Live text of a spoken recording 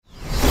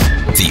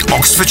The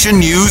Oxfordshire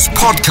News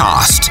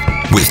Podcast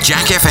with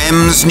Jack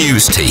FM's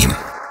news team.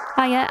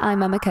 Hiya,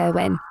 I'm Emma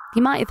Kerwin.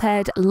 You might have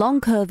heard long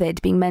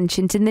COVID being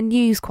mentioned in the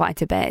news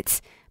quite a bit,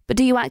 but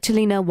do you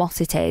actually know what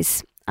it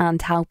is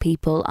and how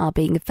people are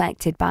being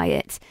affected by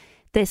it?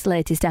 This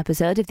latest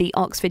episode of the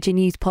Oxfordshire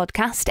News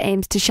Podcast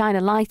aims to shine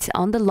a light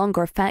on the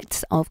longer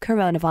effects of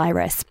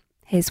coronavirus.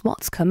 Here's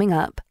what's coming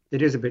up.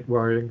 It is a bit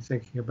worrying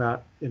thinking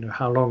about,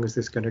 how long is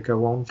this going to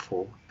go on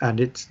for? And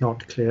it's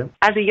not clear.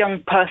 As a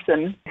young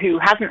person who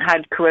hasn't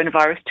had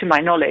coronavirus to my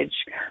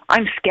knowledge,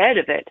 I'm scared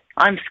of it.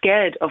 I'm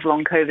scared of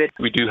long COVID.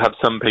 We do have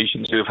some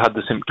patients who have had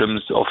the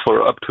symptoms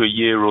for up to a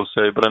year or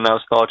so, but are now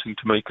starting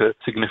to make a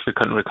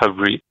significant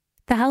recovery.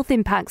 The health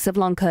impacts of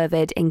long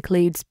COVID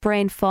includes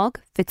brain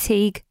fog,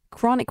 fatigue,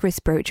 chronic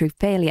respiratory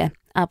failure,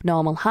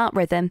 abnormal heart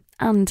rhythm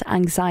and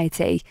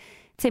anxiety.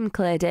 Tim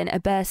Claydon, a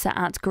bursar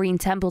at Green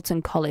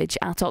Templeton College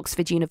at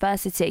Oxford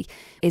University,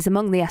 is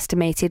among the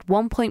estimated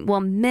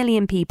 1.1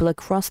 million people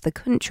across the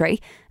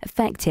country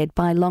affected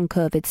by long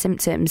COVID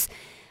symptoms.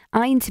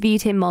 I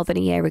interviewed him more than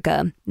a year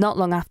ago, not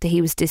long after he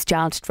was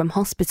discharged from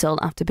hospital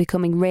after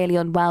becoming really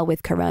unwell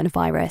with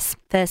coronavirus.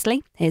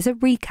 Firstly, here's a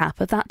recap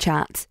of that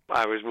chat.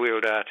 I was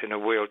wheeled out in a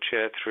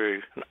wheelchair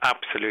through an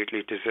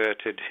absolutely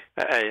deserted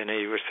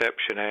A&E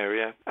reception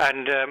area.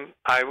 And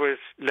I was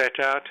let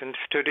out and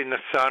stood in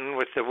the sun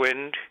with the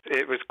wind.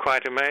 It was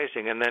quite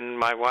amazing. And then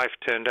my wife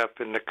turned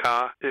up in the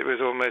car. It was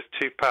almost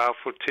too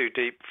powerful, too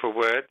deep for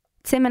words.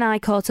 Tim and I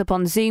caught up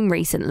on Zoom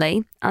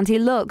recently, and he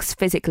looks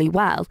physically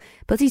well,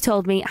 but he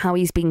told me how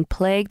he's being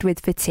plagued with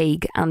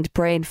fatigue and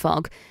brain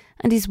fog,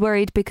 and he's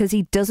worried because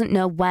he doesn't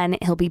know when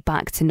he'll be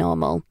back to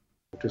normal.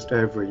 Just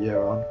over a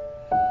year on,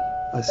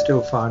 I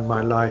still find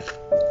my life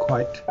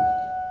quite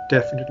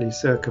definitely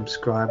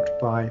circumscribed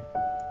by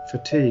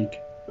fatigue.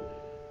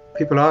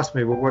 People ask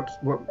me, well,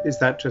 what is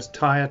that, just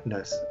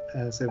tiredness?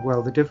 And I say,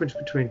 well, the difference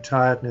between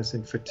tiredness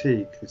and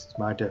fatigue, this is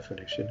my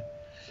definition,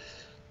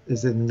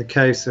 is in the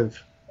case of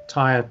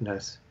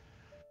tiredness,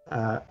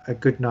 a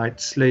good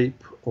night's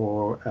sleep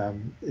or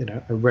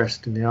a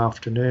rest in the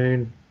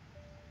afternoon,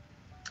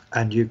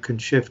 and you can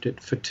shift it.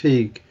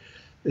 Fatigue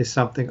is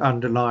something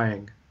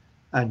underlying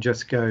and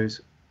just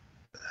goes,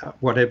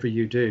 whatever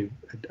you do,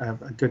 a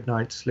good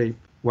night's sleep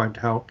won't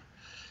help.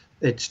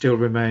 It still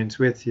remains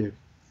with you.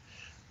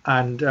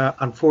 And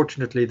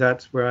unfortunately,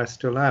 that's where I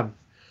still am.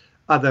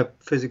 Other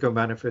physical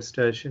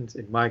manifestations,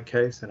 in my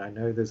case, and I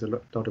know there's a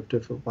lot of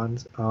different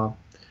ones, are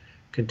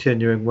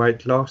continuing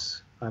weight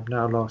loss. I've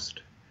now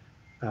lost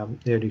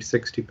nearly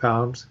 60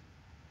 pounds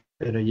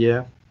in a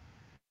year.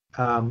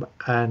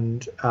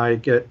 And I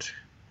get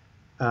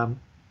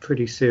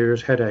pretty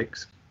serious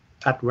headaches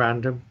at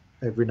random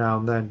every now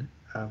and then,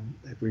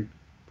 every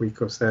week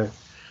or so,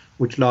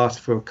 which last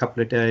for a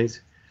couple of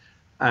days.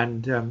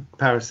 And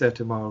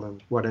paracetamol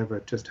and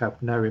whatever just have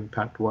no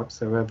impact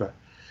whatsoever.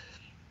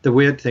 The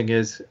weird thing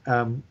is,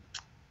 one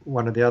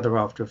of the other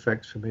after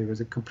effects for me was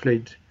a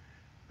complete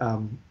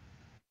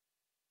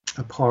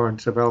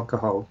abhorrence of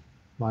alcohol.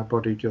 My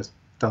body just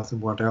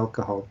doesn't want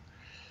alcohol,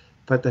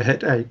 but the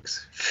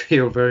headaches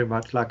feel very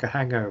much like a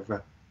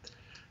hangover.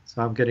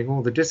 So I'm getting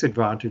all the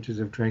disadvantages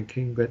of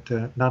drinking, but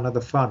none of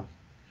the fun.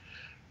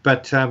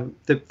 But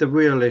the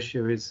real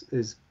issue is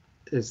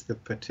the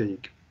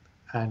fatigue,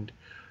 and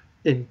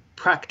in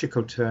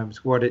practical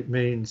terms, what it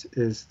means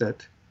is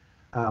that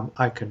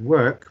I can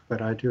work,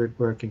 but I do it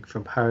working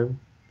from home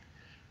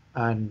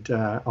and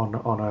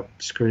on a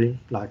screen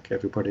like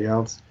everybody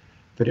else.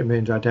 But it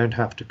means I don't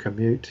have to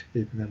commute,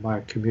 even though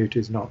my commute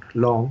is not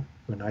long.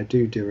 When I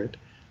do it,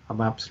 I'm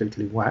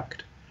absolutely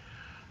whacked.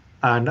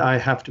 And I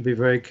have to be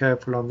very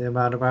careful on the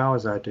amount of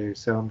hours I do.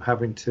 So I'm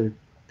having to,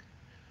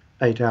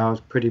 8 hours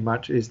pretty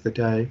much is the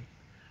day.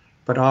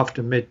 But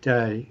after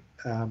midday,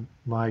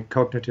 my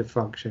cognitive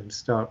functions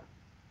start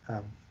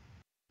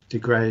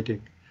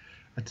degrading.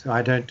 And so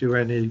I don't do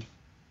any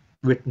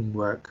written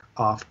work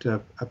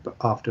after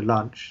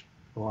lunch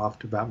or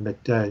after about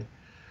midday.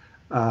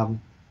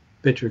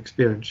 Bitter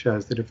experience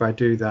shows that if I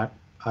do that,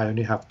 I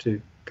only have to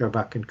go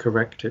back and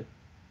correct it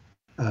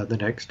the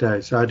next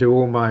day. So I do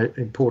all my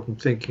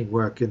important thinking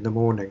work in the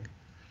morning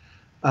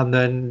and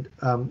then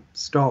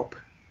stop.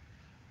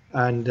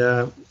 And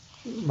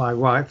my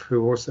wife,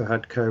 who also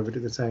had COVID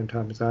at the same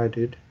time as I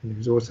did, and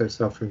who's also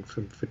suffering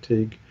from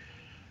fatigue,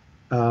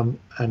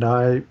 and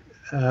I,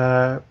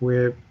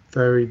 we're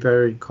very,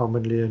 very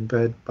commonly in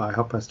bed by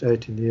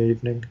 8:30 in the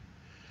evening.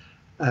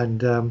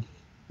 And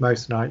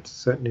most nights,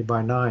 certainly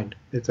by 9.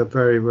 It's a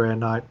very rare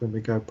night when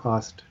we go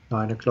past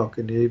 9 o'clock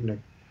in the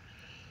evening.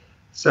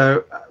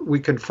 So we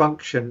can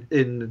function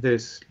in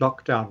this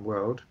lockdown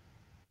world,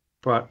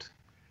 but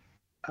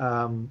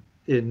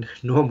in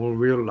normal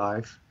real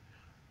life,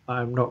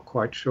 I'm not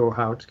quite sure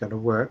how it's going to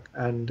work,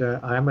 and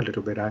I am a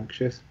little bit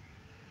anxious.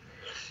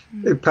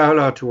 In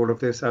parallel to all of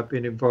this, I've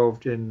been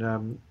involved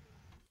in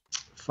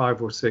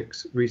 5 or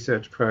 6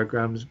 research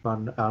programs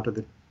run out of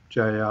the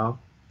JR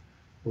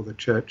or the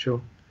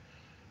Churchill,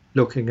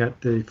 looking at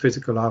the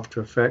physical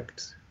after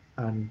effects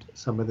and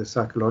some of the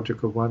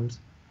psychological ones.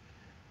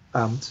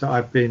 So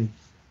I've been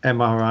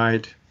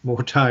MRI'd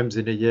more times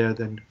in a year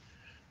than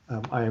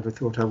I ever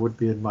thought I would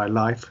be in my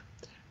life.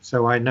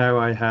 So I know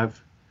I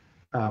have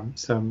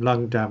some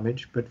lung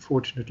damage, but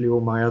fortunately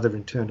all my other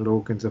internal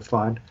organs are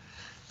fine.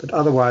 But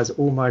otherwise,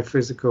 all my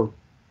physical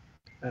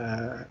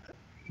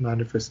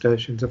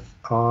manifestations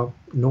are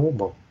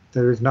normal.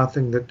 There is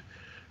nothing that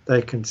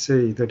they can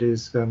see that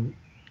is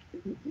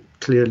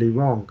clearly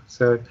wrong.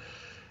 So,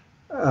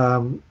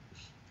 and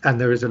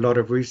there is a lot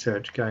of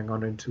research going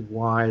on into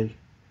why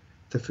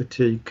the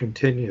fatigue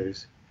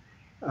continues,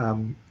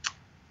 and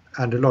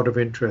a lot of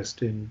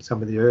interest in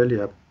some of the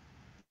earlier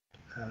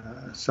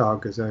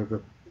sagas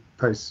over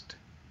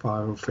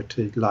post-viral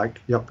fatigue,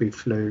 like yuppie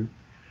flu.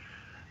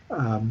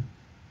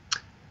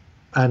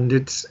 And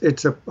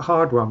it's a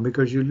hard one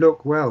because you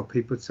look well.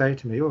 People say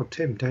to me, "Oh,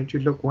 Tim, don't you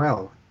look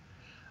well?"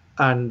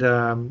 And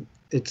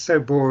it's so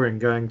boring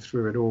going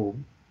through it all.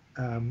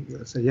 I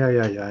say, yeah,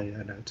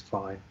 no, it's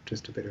fine.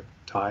 Just a bit of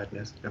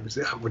tiredness. I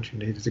say, oh, what you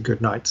need is a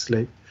good night's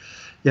sleep.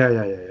 Yeah,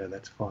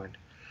 that's fine.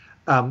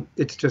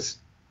 It's just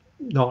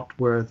not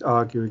worth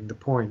arguing the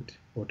point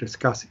or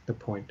discussing the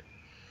point.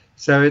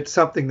 So it's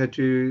something that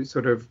you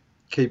sort of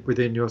keep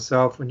within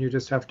yourself and you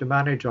just have to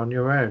manage on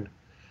your own.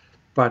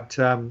 But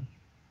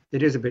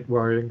it is a bit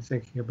worrying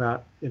thinking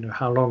about,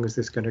 how long is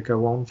this going to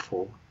go on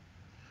for?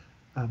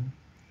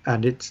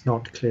 And it's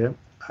not clear.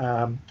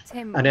 And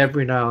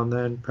every now and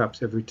then,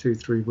 perhaps every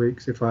 2-3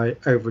 weeks, if I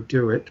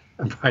overdo it,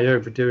 and by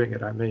overdoing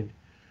it I mean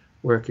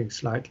working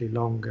slightly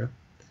longer,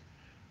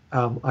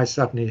 I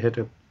suddenly hit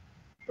a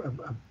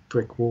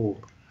brick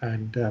wall,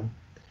 and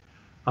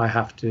I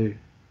have to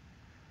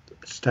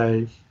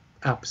stay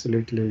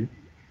absolutely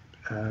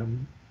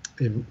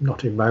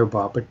not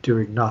immobile, but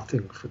doing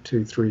nothing for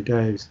 2-3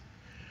 days.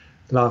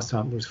 The last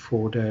time was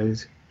 4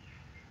 days.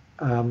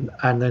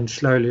 And then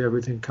slowly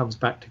everything comes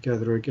back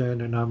together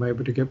again and I'm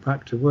able to get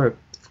back to work.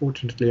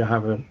 Fortunately, I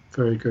have a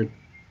very good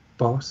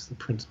boss, the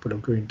principal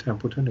of Green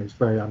Templeton, who's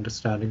very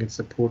understanding and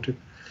supportive.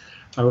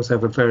 I also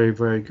have a very,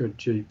 very good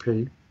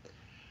GP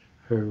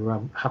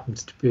who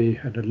happens to be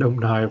an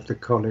alumni of the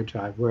college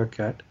I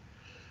work at.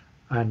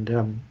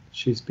 And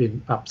she's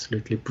been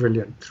absolutely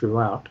brilliant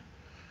throughout.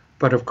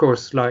 But of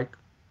course, like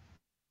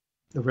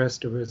the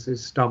rest of us,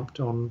 is stumped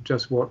on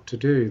just what to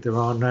do. There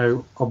are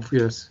no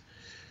obvious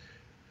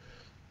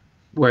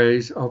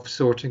ways of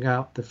sorting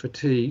out the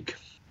fatigue.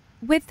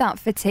 With that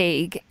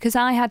fatigue, because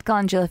I had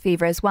glandular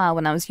fever as well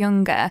when I was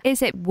younger,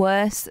 is it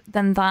worse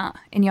than that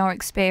in your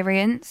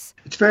experience?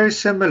 It's very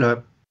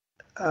similar.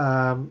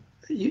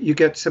 You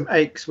get some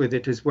aches with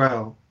it as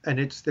well, and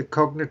it's the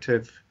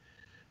cognitive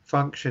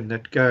function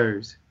that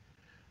goes.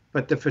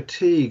 But the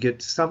fatigue,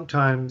 it's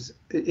sometimes,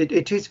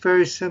 it is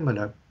very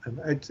similar.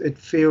 It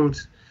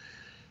feels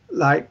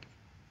like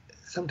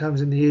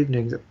sometimes in the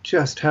evenings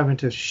just having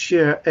to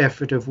sheer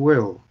effort of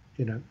will,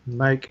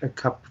 make a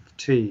cup of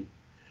tea,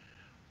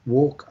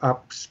 walk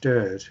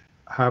upstairs,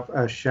 have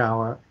a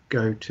shower,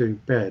 go to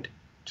bed.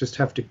 Just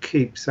have to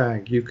keep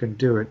saying, you can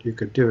do it, you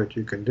can do it,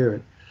 you can do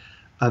it.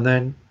 And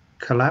then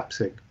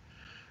collapsing.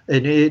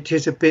 And it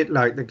is a bit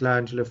like the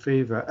glandular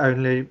fever,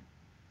 only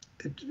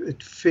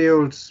it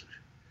feels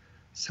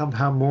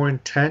somehow more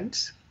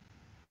intense.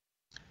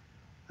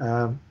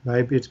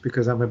 Maybe it's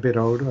because I'm a bit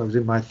older. I was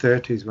in my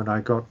 30s when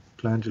I got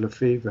glandular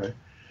fever,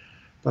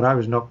 but I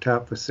was knocked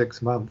out for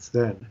 6 months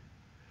then.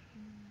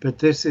 But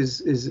this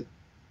is it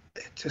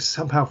just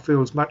somehow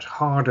feels much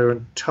harder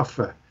and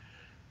tougher,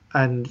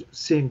 and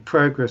seeing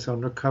progress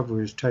on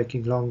recovery is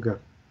taking longer,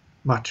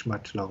 much,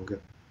 much longer.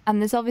 And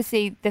there's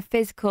obviously the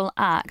physical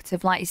act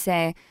of, like you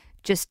say,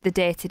 just the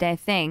day-to-day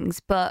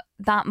things, but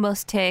that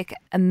must take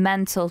a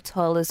mental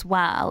toll as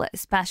well,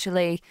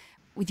 especially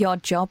with your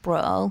job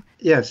role.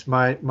 Yes,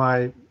 my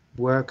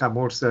work, I'm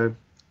also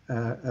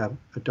a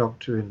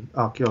doctor in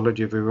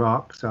archaeology of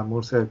Iraq, so I'm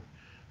also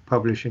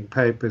publishing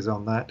papers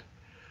on that.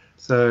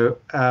 So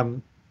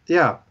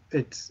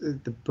it's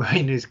the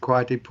brain is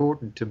quite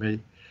important to me,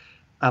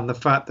 and the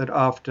fact that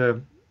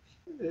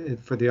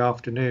for the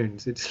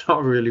afternoons it's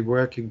not really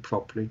working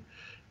properly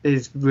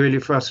is really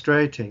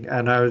frustrating.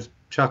 And I was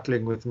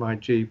chuckling with my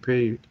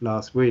GP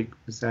last week,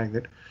 saying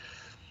that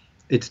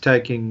it's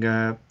taking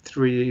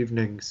 3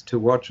 evenings to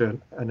watch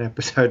an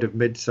episode of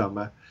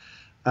Midsummer,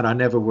 and I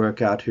never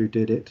work out who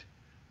did it,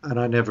 and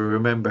I never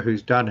remember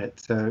who's done it.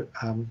 So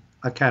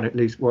I can at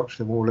least watch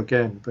them all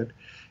again. But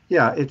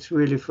yeah, it's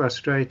really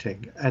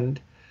frustrating.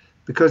 And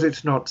because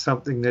it's not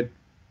something that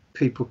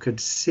people could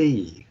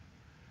see,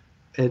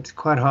 it's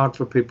quite hard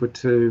for people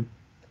to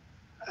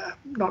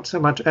not so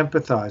much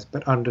empathize,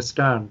 but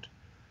understand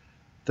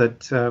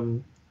that,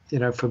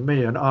 for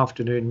me, an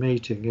afternoon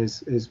meeting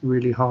is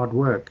really hard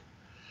work.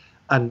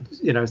 And,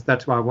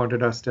 that's why I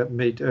wanted us to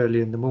meet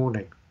early in the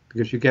morning,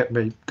 because you get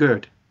me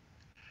good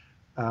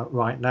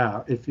right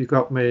now. If you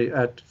got me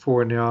at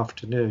 4 in the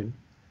afternoon,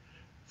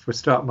 for a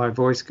start, my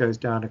voice goes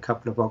down a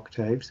couple of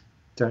octaves.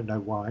 Don't know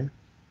why,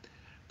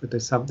 but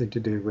there's something to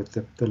do with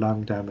the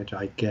lung damage,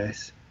 I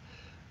guess.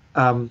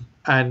 I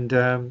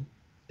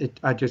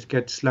just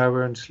get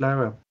slower and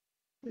slower.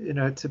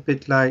 It's a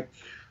bit like,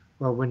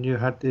 when you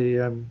had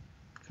the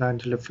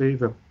glandular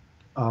fever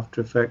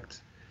after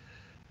effects.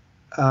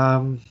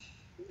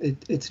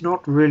 It's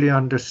not really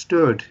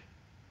understood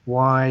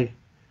why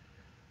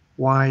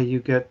you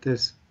get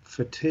this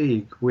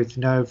fatigue with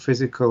no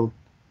physical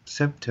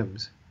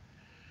symptoms.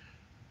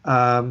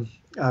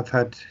 I've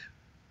had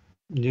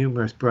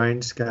numerous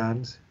brain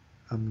scans.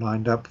 I'm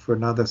lined up for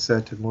another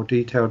set of more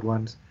detailed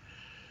ones.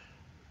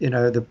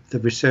 The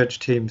research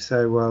team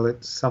say, well,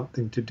 it's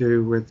something to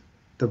do with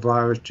the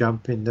virus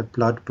jumping the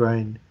blood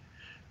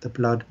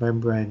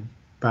membrane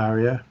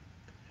barrier.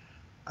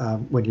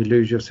 When you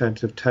lose your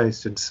sense of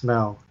taste and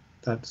smell,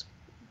 that's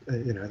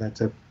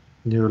a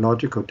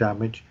neurological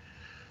damage.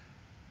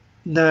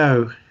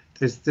 No,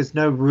 there's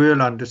no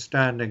real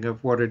understanding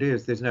of what it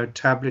is. There's no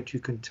tablet you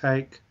can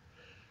take.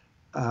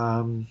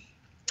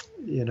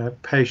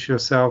 Pace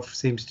yourself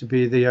seems to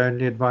be the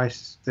only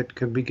advice that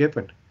can be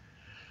given.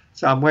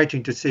 So I'm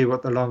waiting to see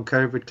what the long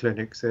COVID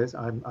clinic says.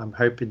 I'm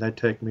hoping they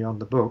take me on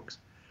the books,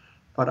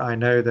 but I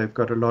know they've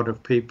got a lot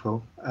of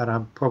people, and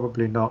I'm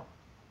probably not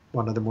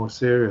one of the more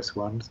serious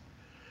ones.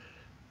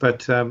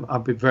 But I'll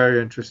be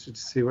very interested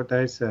to see what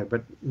they say.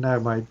 But no,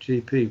 my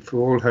GP, for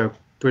all her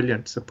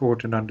brilliant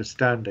support and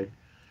understanding,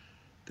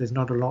 there's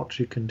not a lot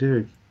she can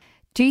do.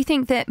 Do you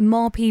think that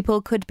more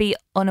people could be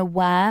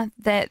unaware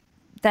that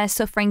they're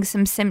suffering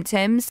some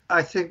symptoms?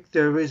 I think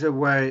there is a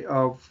way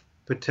of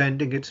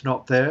pretending it's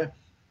not there.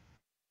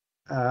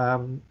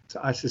 So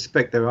I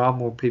suspect there are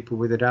more people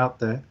with it out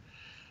there,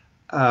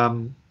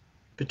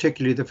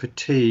 particularly the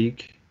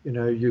fatigue.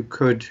 You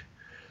could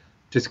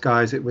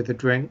disguise it with a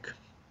drink,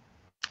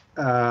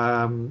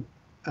 and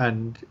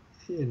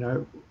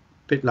a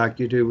bit like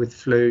you do with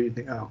flu. You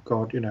think, oh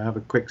God, have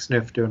a quick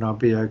snifter and I'll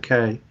be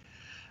okay,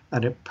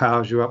 and it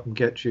powers you up and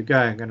gets you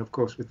going. And of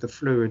course, with the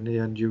flu, in the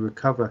end, you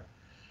recover.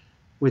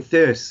 With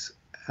this,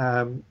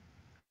 I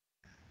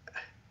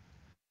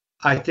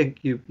think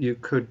you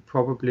could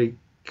probably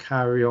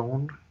carry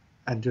on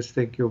and just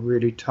think you're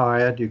really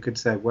tired. You could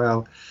say,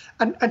 well,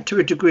 and to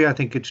a degree, I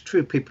think it's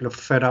true. People are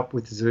fed up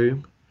with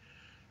Zoom.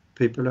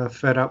 People are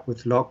fed up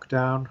with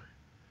lockdown.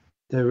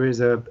 There is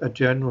a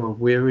general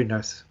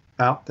weariness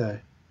out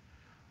there.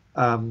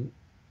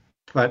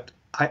 But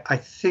I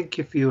think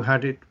if you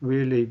had it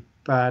really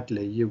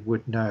badly, you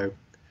would know.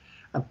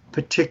 And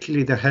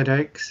particularly the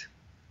headaches,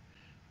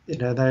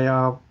 they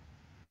are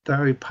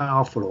very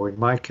powerful, or in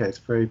my case,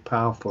 very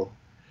powerful.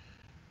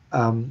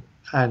 I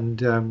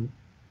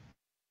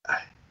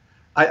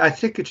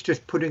think it's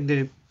just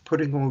putting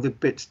all the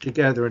bits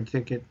together and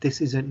thinking this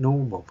isn't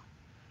normal.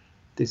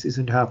 This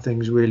isn't how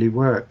things really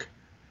work.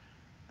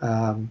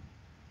 I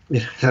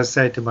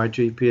say to my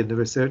GP and the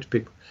research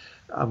people,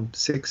 I'm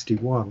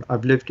 61.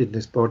 I've lived in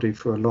this body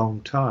for a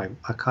long time.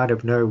 I kind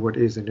of know what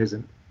is and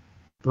isn't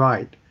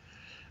right,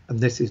 and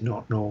this is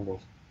not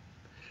normal.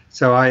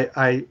 So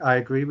I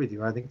agree with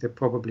you. I think there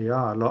probably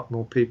are a lot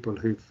more people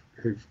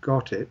who've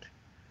got it,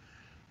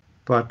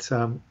 but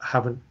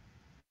haven't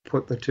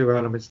put the two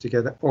elements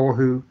together, or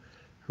who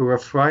are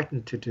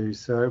frightened to do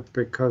so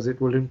because it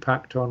will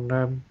impact on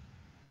them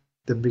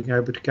being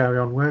able to carry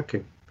on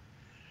working.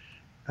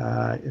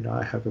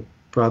 I have a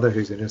brother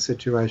who's in a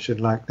situation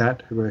like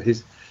that, where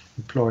his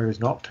employer is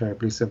not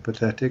terribly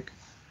sympathetic,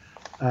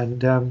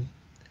 and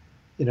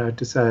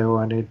to say, oh,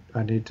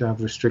 I need to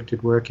have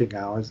restricted working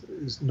hours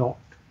is not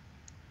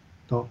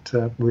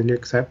really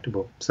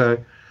acceptable. So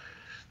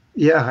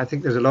yeah, I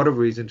think there's a lot of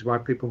reasons why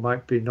people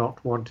might be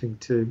not wanting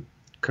to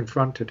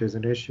confront it as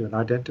an issue and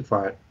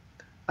identify it.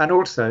 And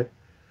also,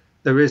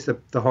 there is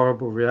the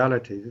horrible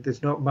reality that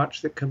there's not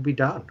much that can be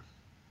done.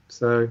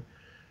 So,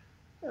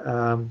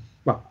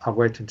 well, I'll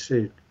wait and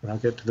see when I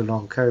get to the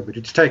long COVID.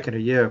 It's taken a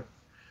year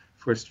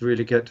for us to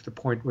really get to the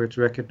point where it's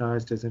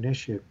recognised as an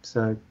issue.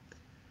 So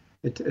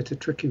it's a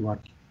tricky one.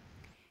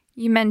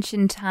 You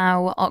mentioned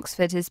how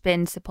Oxford has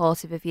been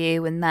supportive of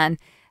you, and then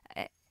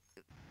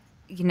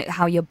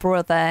how your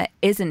brother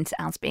isn't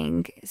as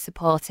being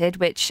supported,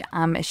 which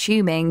I'm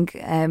assuming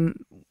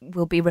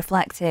will be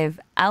reflective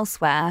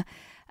elsewhere.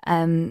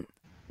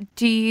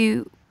 Do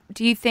you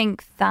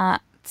think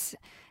that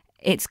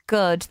it's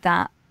good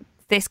that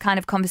this kind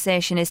of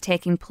conversation is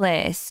taking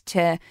place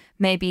to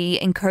maybe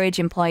encourage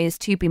employers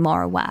to be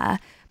more aware,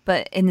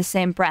 but in the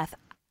same breath,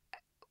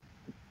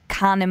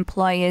 can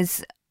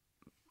employers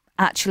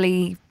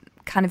actually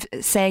kind of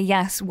say,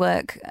 yes,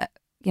 work,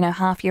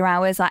 half your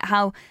hours? Like,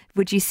 how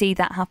would you see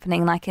that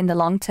happening, like in the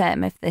long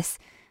term, if this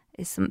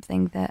is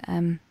something that,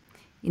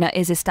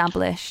 is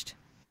established?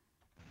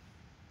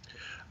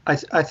 I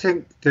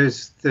think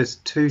there's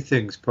two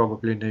things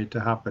probably need to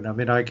happen. I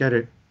mean, I get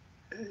it,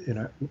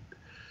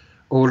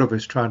 all of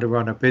us trying to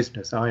run a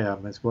business. I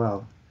am as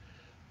well.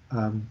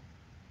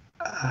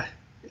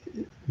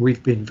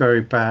 We've been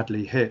very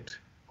badly hit.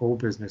 All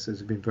businesses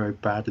have been very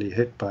badly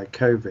hit by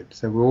COVID,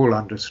 so we're all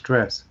under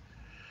stress.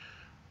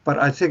 But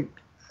I think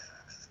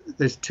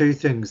there's two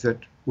things that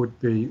would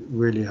be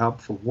really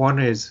helpful. One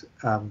is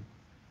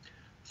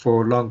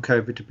for long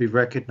COVID to be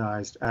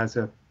recognised as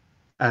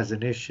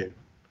an issue.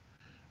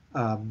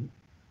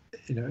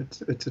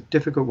 It's a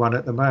difficult one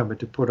at the moment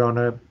to put on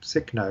a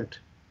sick note.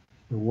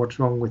 Well, what's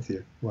wrong with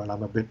you? Well,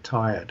 I'm a bit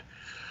tired.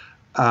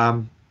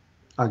 I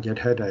get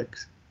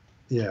headaches.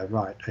 Yeah,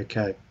 right.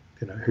 Okay.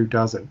 Who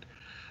doesn't?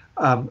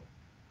 And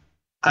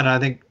I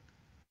think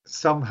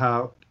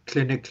somehow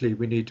clinically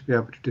we need to be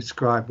able to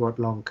describe what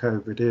long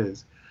COVID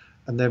is,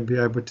 and then be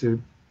able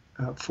to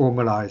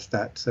formalize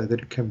that so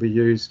that it can be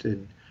used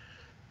in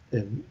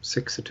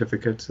sick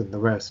certificates and the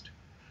rest,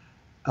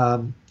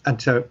 and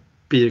to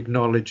be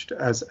acknowledged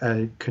as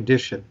a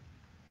condition.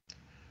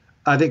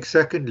 I think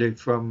secondly,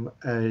 from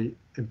a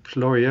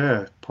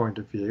employer point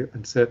of view,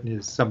 and certainly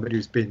as somebody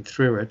who's been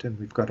through it, and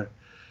we've got a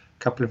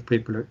couple of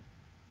people,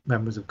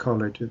 members of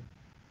college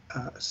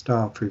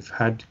staff who've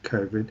had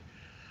COVID,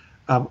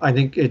 I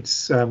think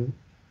it's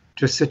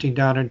just sitting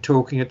down and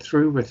talking it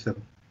through with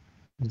them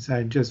and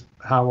saying, just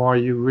how are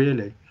you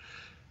really?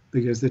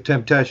 Because the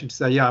temptation to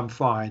say, yeah, I'm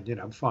fine,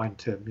 I'm fine,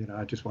 Tim,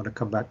 I just want to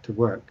come back to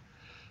work,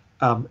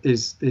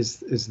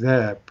 is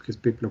there, because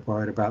people are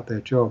worried about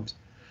their jobs.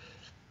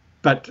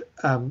 But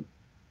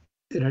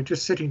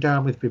just sitting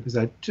down with people,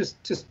 say,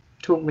 just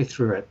talk me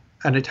through it.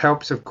 And it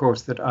helps, of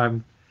course, that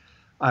I'm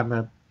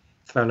a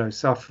fellow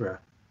sufferer.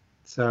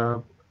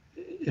 So,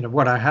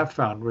 what I have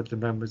found with the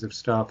members of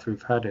staff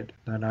who've had it,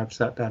 and I've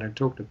sat down and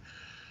talked to them,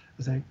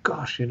 I say,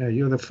 gosh,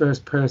 you're the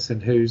first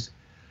person who's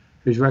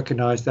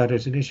recognised that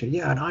as an issue.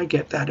 Yeah, and I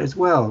get that as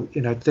well.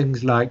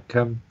 Things like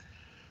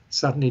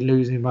suddenly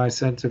losing my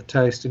sense of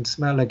taste and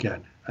smell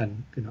again,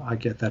 and I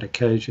get that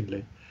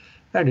occasionally.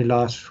 It only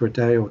lasts for a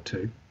day or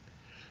two,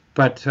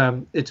 but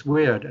it's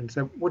weird. And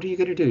so, what are you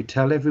going to do?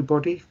 Tell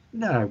everybody?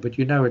 No, but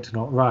it's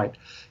not right.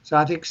 So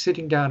I think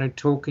sitting down and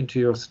talking to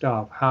your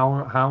staff,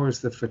 how is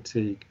the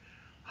fatigue?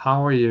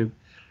 How are you?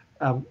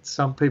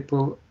 Some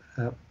people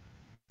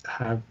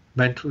have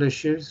mental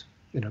issues,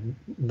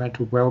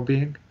 mental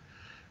well-being.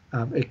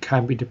 It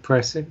can be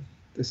depressing.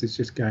 This is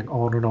just going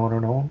on and on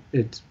and on.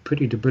 It's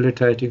pretty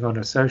debilitating on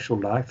a social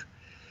life.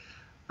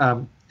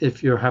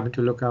 If you're having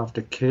to look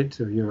after kids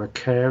or you're a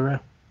carer,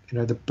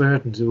 the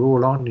burdens are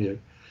all on you.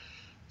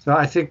 So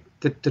I think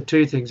that the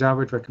two things I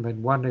would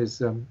recommend, one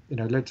is,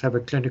 let's have a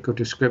clinical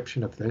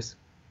description of this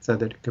so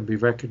that it can be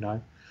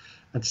recognised.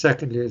 And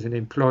secondly, as an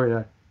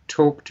employer,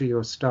 talk to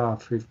your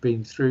staff who've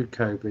been through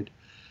COVID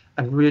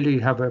and really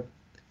have a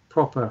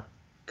proper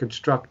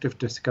constructive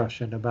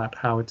discussion about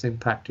how it's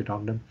impacted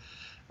on them,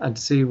 and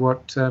see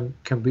what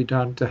can be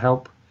done to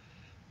help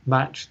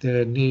match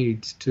their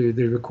needs to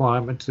the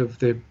requirements of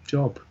the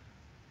job.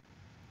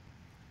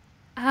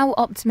 How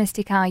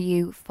optimistic are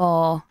you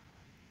for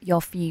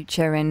your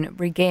future and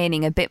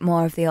regaining a bit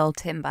more of the old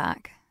Tim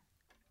back?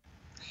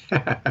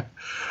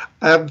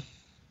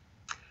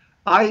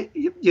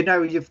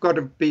 You've got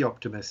to be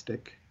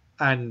optimistic,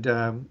 and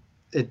I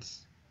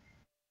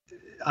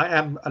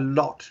am a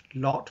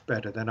lot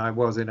better than I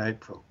was in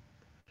April.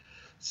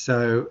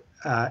 So,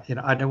 I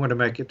don't want to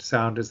make it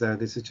sound as though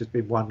this has just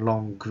been one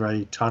long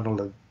grey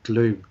tunnel of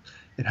gloom.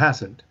 It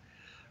hasn't.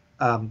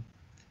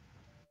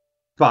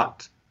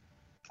 But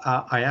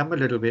I am a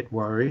little bit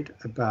worried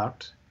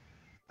about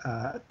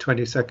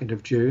 22nd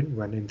of June,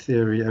 when in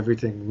theory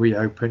everything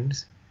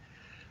reopens.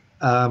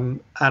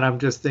 And I'm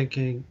just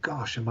thinking,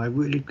 gosh, am I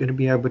really going to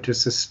be able to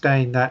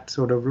sustain that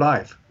sort of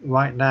life?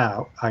 Right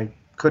now, I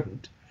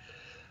couldn't.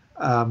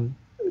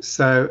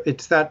 So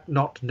it's that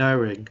not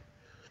knowing,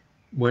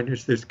 when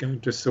is this going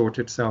to sort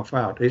itself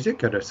out? Is it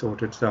going to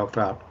sort itself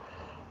out?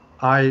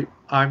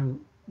 I'm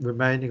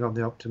remaining on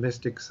the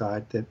optimistic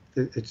side that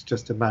it's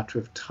just a matter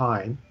of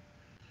time.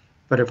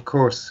 But of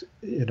course,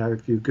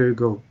 if you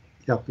Google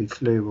yuppie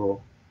flu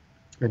or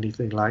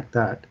anything like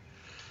that,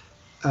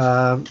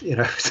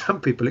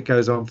 some people it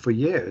goes on for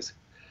years.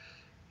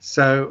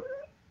 So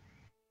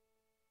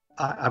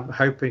I'm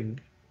hoping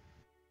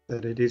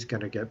that it is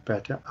going to get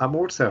better. I'm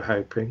also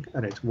hoping,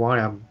 and it's why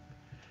I'm,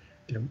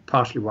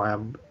 partially why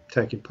I'm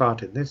taking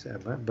part in this,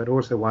 Emma, but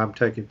also why I'm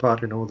taking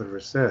part in all the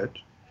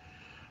research.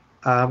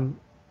 A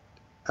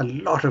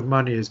lot of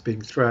money is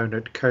being thrown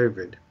at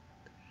COVID,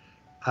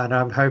 and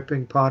I'm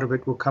hoping part of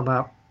it will come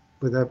out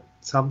with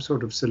some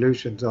sort of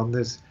solutions on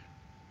this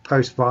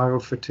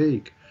post-viral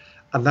fatigue,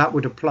 and that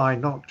would apply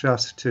not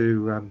just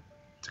to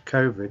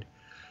COVID,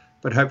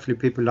 but hopefully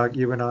people like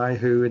you and I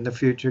who in the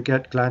future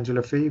get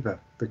glandular fever,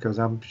 because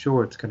I'm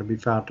sure it's going to be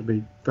found to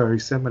be very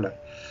similar.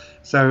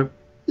 So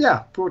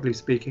yeah, broadly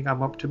speaking,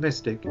 I'm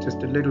optimistic,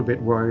 just a little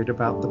bit worried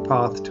about the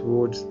path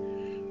towards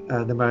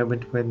the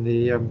moment when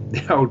the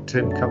old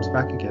Tim comes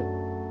back again.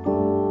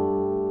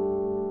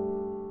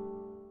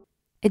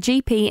 A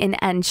GP in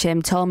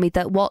Ensham told me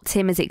that what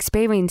Tim is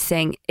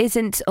experiencing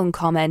isn't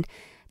uncommon.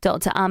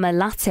 Dr. Amar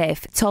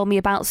Latif told me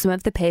about some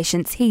of the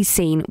patients he's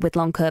seen with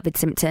long COVID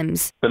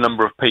symptoms. The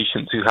number of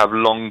patients who have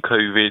long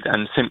COVID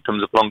and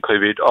symptoms of long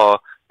COVID are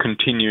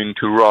continuing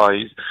to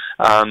rise,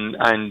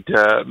 and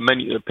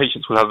many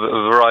patients will have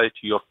a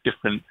variety of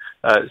different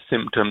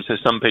symptoms. So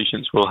some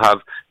patients will have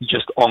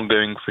just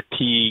ongoing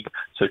fatigue,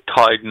 so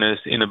tiredness,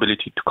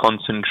 inability to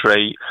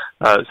concentrate.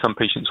 Some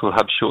patients will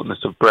have shortness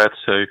of breath.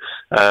 So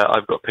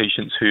I've got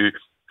patients who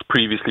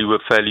previously were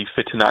fairly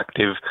fit and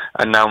active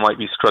and now might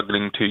be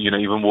struggling to,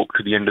 even walk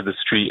to the end of the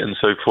street and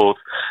so forth.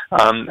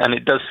 And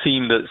it does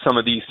seem that some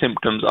of these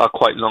symptoms are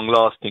quite long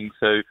lasting.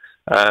 So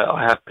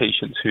I have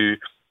patients who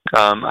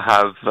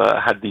have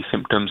had these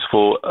symptoms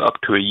for up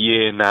to a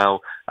year now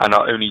and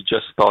are only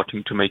just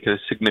starting to make a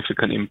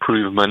significant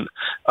improvement.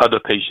 Other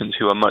patients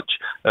who are much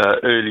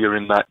earlier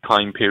in that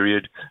time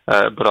period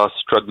but are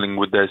struggling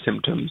with their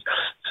symptoms.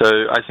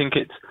 So I think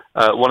it's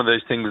one of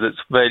those things that's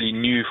fairly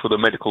new for the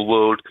medical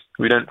world.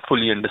 We don't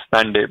fully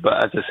understand it,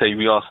 but as I say,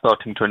 we are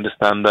starting to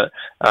understand that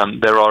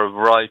there are a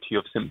variety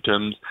of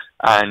symptoms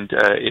and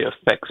it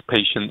affects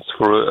patients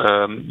for,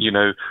 a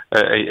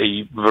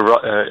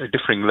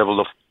differing level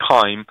of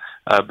time,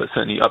 but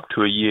certainly up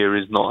to a year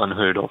is not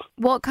unheard of.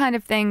 What kind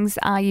of things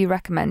are you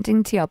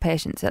recommending to your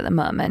patients at the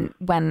moment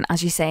when,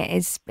 as you say,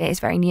 it is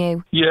very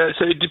new? Yeah,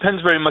 so it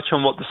depends very much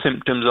on what the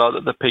symptoms are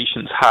that the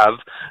patients have.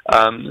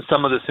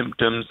 Some of the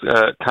symptoms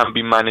can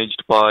be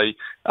managed by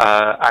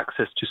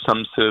access to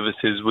some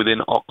services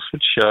within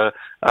Oxfordshire,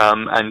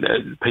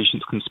 and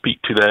patients can speak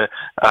to their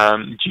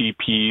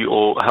GP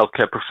or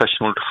healthcare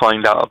professional to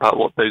find out about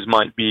what those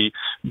might be.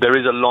 There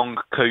is a long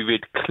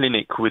COVID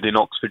clinic within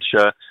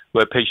Oxfordshire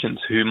where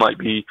patients who might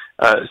be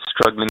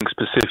struggling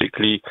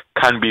specifically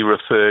can be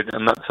referred,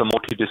 and that's a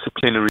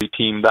multidisciplinary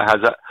team that has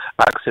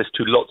access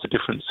to lots of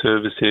different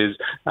services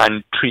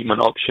and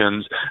treatment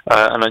options.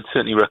 And I'd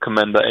certainly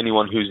recommend that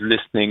anyone who's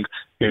listening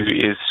who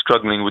is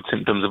struggling with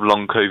symptoms of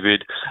long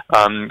COVID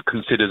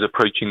considers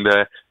approaching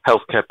their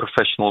healthcare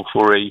professional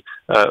for a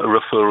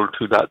referral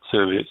to that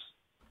service.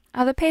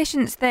 Are the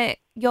patients that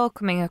you're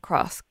coming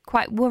across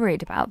quite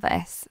worried about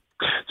this?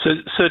 So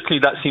certainly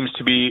that seems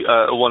to be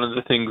one of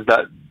the things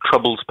that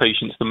troubles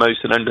patients the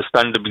most, and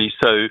understandably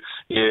so,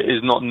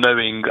 is not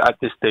knowing at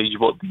this stage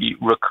what the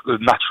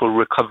natural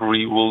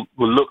recovery will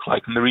look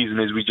like. And the reason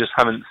is we just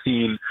haven't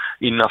seen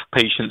enough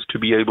patients to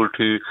be able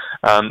to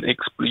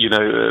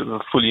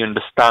fully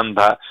understand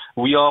that.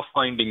 We are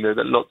finding though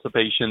that lots of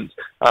patients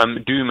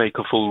do make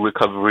a full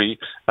recovery,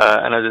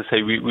 and as I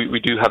say, we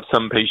do have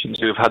some patients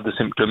who have had the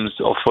symptoms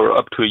for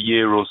up to a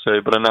year or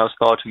so, but are now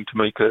starting to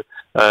make a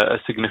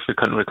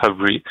significant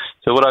recovery.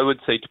 So what I would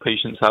say to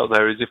patients out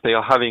there is if they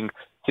are having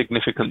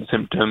significant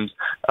symptoms,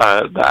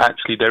 that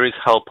actually there is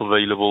help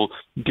available,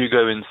 do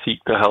go and seek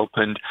the help,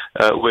 and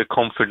we're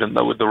confident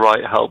that with the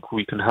right help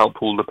we can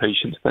help all the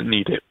patients that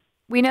need it.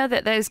 We know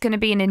that there's going to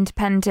be an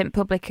independent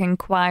public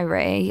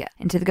inquiry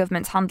into the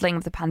government's handling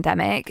of the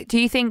pandemic. Do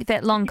you think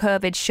that long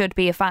COVID should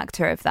be a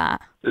factor of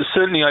that?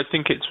 Certainly, I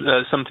think it's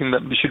something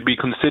that should be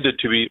considered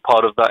to be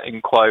part of that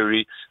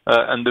inquiry.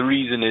 And the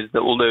reason is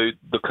that although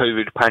the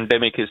COVID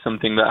pandemic is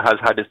something that has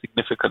had a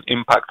significant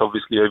impact,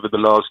 obviously, over the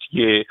last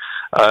year,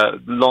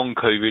 long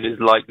COVID is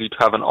likely to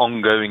have an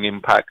ongoing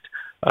impact,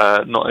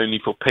 not only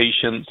for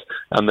patients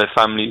and their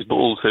families, but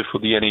also for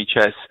the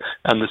NHS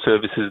and the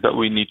services that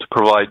we need to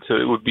provide. So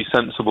it would be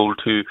sensible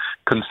to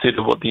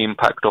consider what the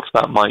impact of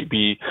that might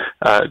be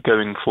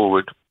going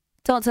forward.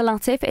 Dr.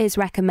 Latif is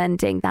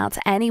recommending that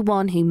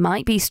anyone who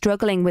might be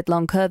struggling with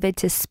long COVID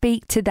to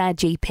speak to their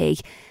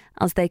GP,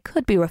 as they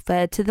could be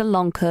referred to the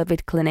long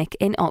COVID clinic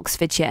in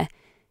Oxfordshire.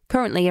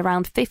 Currently,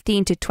 around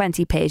 15 to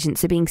 20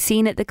 patients are being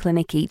seen at the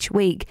clinic each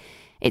week.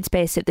 It's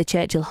based at the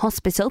Churchill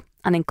Hospital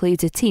and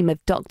includes a team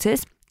of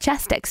doctors,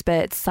 chest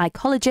experts,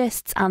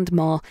 psychologists and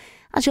more,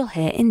 as you'll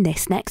hear in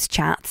this next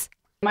chat.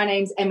 My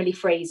name's Emily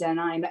Fraser and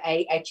I'm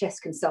a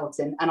chest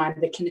consultant and I'm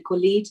the clinical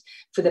lead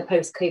for the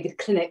post-COVID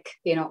clinic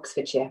in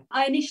Oxfordshire.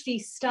 I initially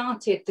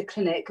started the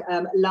clinic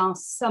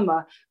last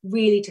summer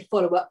really to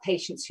follow up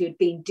patients who had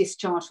been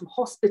discharged from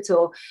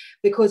hospital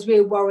because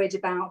we were worried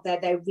about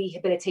their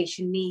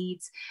rehabilitation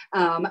needs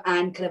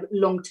and kind of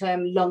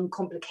long-term lung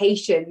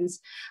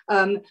complications.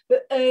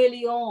 But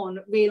early on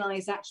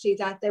realised actually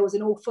that there was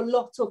an awful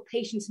lot of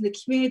patients in the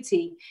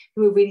community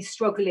who were really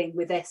struggling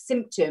with their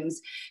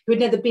symptoms, who had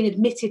never been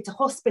admitted to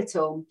hospital.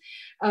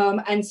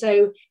 And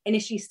so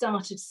initially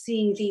started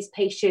seeing these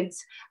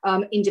patients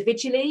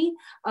individually,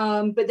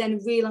 but then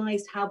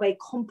realised how very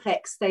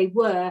complex they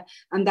were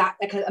and that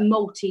a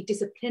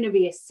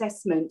multidisciplinary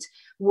assessment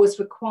was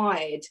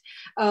required.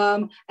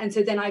 And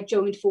so then I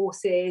joined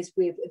forces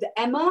with the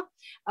Emma,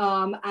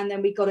 and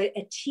then we got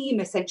a team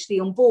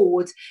essentially on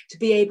board to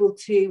be able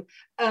to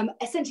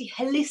essentially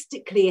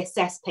holistically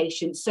assess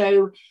patients.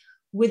 So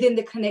within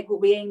the clinic, what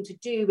we aim to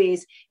do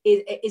is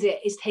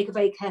take a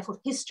very careful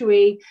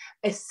history,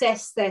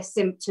 assess their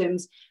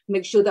symptoms,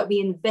 make sure that we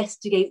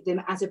investigate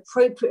them as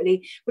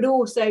appropriately, but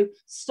also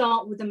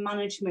start with the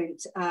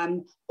management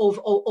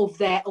of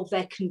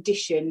their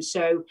condition.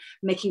 So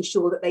making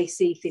sure that they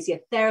see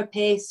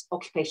physiotherapists,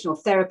 occupational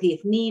therapy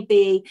if need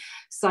be,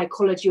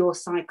 psychology or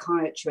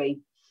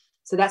psychiatry.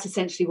 So that's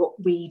essentially what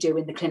we do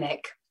in the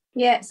clinic.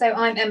 Yeah, so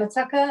I'm Emma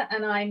Tucker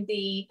and I'm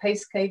the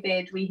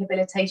post-COVID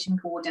rehabilitation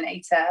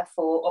coordinator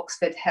for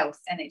Oxford Health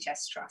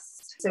NHS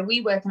Trust. So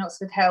we work in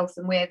Oxford Health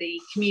and we're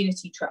the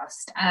community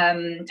trust,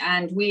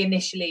 and we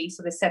initially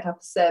sort of set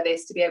up a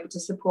service to be able to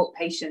support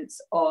patients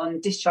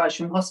on discharge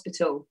from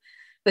hospital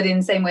But in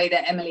the same way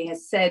that Emily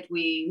has said,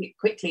 we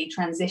quickly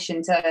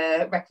transitioned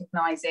to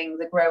recognising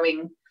the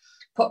growing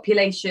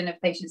population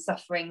of patients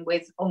suffering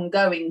with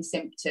ongoing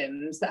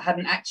symptoms that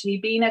hadn't actually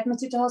been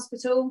admitted to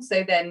hospital,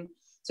 so then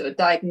sort of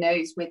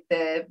diagnosed with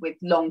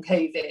long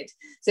COVID.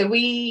 So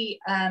we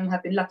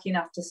have been lucky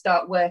enough to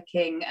start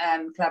working,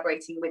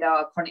 collaborating with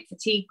our chronic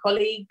fatigue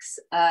colleagues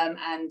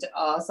and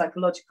our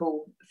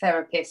psychological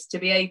therapists to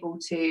be able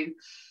to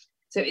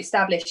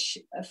establish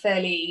a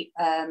fairly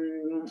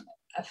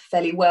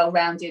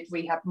well-rounded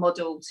rehab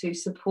model to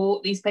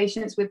support these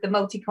patients with the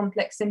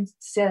multi-complex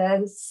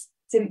symptoms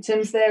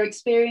they're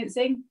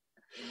experiencing.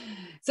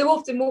 So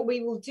often what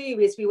we will do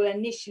is we will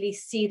initially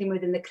see them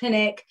within the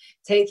clinic,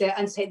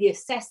 undertake the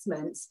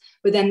assessments,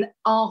 but then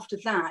after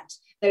that,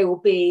 there will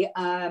be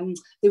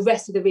the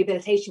rest of the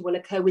rehabilitation will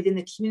occur within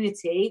the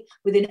community,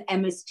 within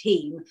Emma's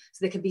team,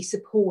 so they can be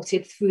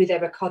supported through their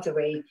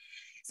recovery.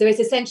 So it's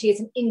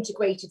an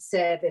integrated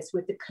service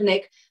with the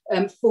clinic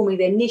forming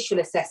the initial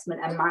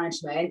assessment and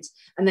management,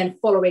 and then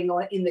following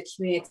on in the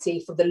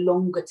community for the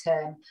longer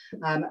term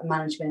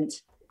management.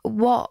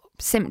 What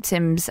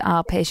symptoms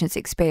are patients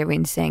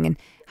experiencing and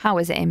how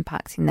is it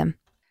impacting them?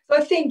 So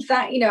I think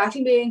that,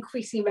 we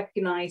increasingly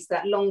recognise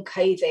that long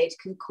COVID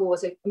can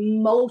cause a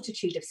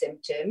multitude of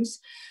symptoms.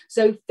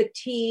 So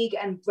fatigue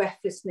and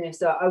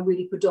breathlessness are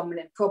really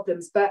predominant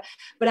problems, but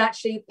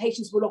actually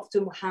patients will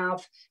often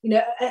have,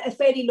 a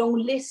fairly long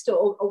list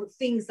of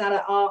things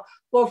that are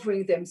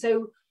bothering them.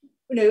 So,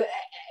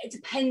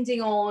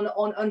 depending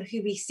on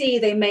who we see,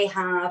 they may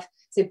have,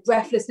 so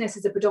breathlessness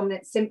is a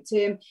predominant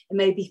symptom. It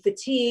may be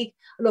fatigue.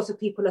 A lot of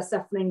people are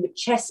suffering with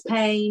chest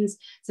pains.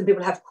 Some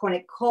people have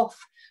chronic cough.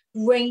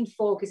 Brain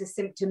fog is a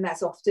symptom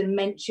that's often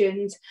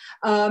mentioned.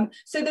 So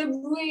there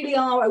really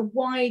are a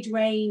wide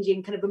range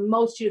in kind of a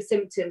multitude of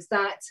symptoms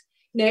that,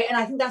 and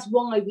I think that's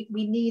why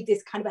we need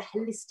this kind of a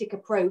holistic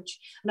approach,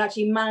 and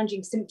actually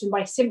managing symptom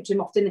by symptom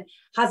often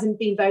hasn't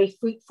been very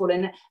fruitful.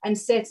 And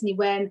certainly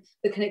when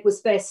the clinic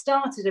was first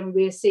started and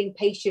we were seeing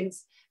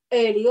patients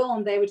early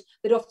on,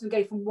 they'd often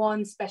go from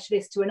one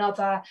specialist to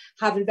another,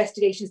 have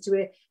investigations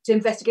to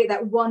investigate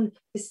that one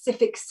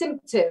specific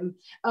symptom.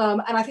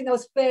 And I think that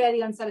was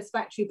fairly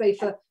unsatisfactory both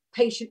for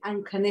patient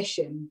and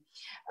clinician.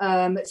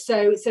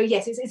 So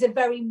yes, it's a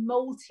very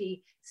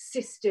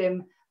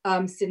multi-system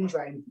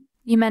syndrome.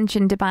 You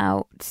mentioned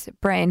about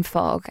brain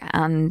fog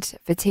and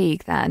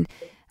fatigue then,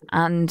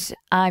 and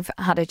I've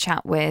had a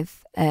chat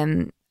with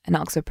an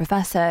Oxford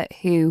professor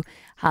who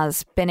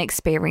has been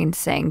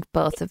experiencing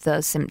both of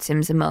those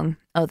symptoms among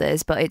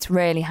others, but it's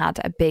really had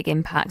a big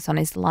impact on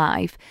his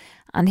life.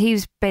 And he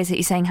was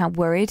basically saying how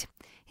worried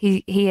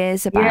he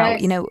is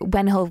about,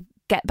 when he'll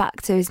get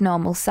back to his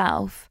normal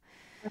self.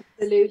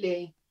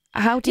 Absolutely.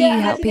 How do you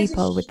help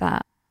people with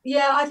that?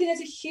 Yeah, I think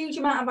there's a huge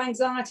amount of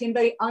anxiety and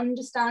very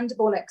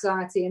understandable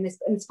anxiety in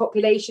this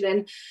population.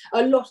 And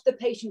a lot of the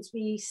patients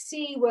we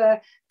see were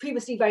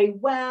previously very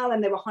well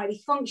and they were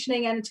highly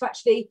functioning, and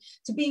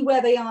to be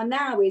where they are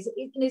now is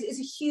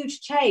a huge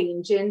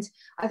change. And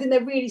I think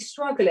they're really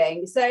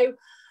struggling. So,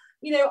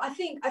 I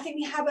think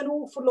we have an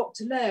awful lot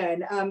to learn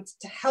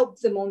to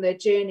help them on their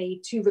journey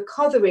to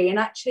recovery. And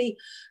actually,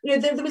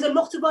 there is a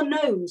lot of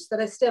unknowns that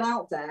are still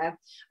out there.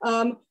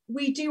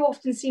 We do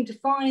often seem to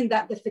find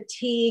that the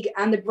fatigue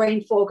and the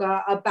brain fog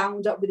are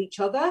bound up with each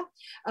other.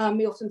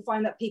 We often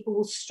find that people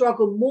will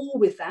struggle more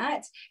with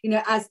that,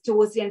 as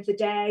towards the end of the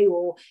day,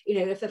 or,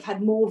 if they've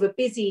had more of a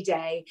busy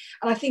day.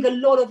 And I think a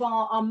lot of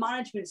our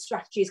management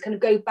strategies kind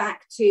of go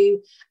back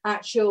to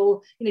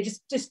actual,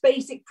 just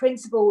basic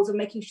principles of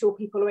making sure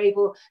people are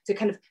able to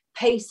kind of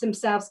pace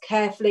themselves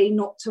carefully,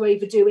 not to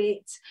overdo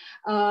it,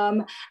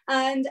 and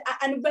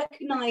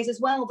recognise as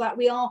well that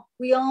we are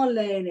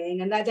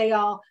learning, and that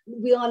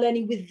we are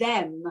learning with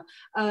them.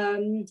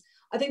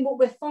 I think what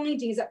we're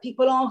finding is that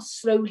people are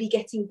slowly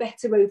getting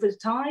better over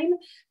time,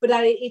 but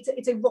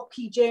it's a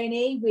rocky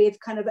journey with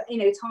kind of,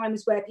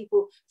 times where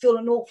people feel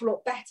an awful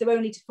lot better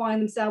only to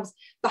find themselves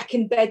back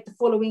in bed the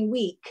following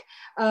week.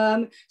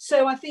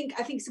 So I think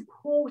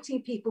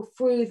supporting people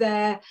through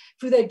their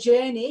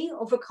journey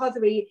of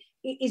recovery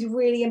is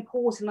really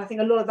important. I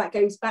think a lot of that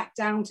goes back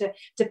down to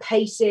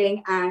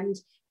pacing and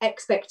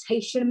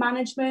expectation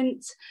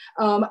management,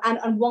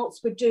 and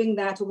whilst we're doing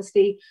that,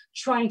 obviously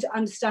trying to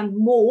understand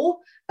more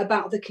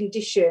about the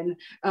condition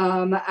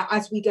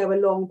as we go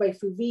along, both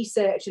through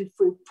research and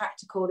through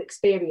practical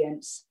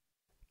experience.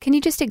 Can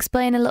you just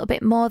explain a little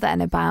bit more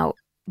then about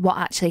what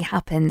actually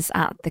happens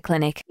at the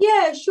clinic?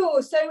 Yeah,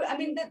 sure. So,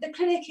 the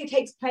clinic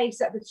takes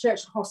place at the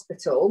Churchill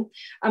Hospital,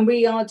 and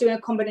we are doing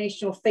a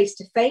combination of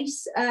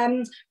face-to-face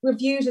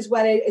reviews as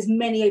well as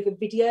many over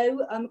video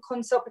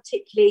consult,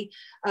 particularly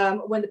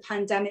when the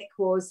pandemic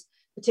was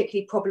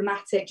particularly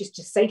problematic, just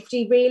to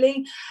safety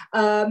really.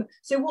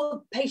 So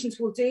what patients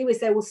will do is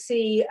they will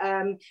see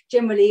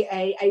generally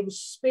a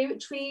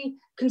respiratory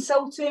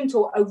consultant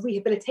or a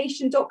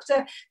rehabilitation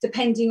doctor,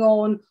 depending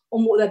on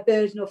what their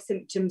burden of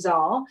symptoms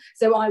are.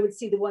 So I would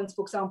see the ones,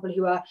 for example,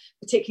 who are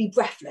particularly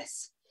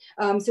breathless.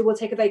 So we'll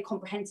take a very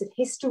comprehensive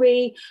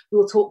history.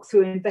 We'll talk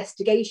through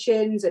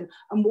investigations and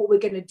what we're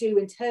going to do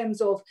in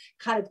terms of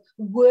kind of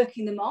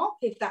working them up,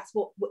 if that's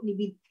what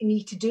we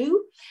need to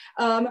do.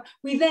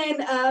 We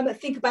then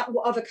think about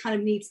what other kind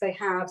of needs they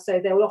have. So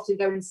they will often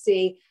go and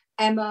see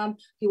Emma,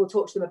 who will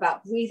talk to them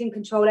about breathing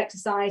control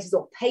exercises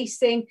or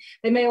pacing.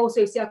 They may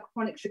also see our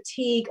chronic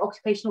fatigue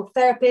occupational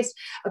therapist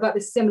about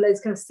the similar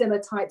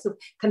types of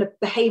kind of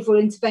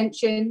behavioural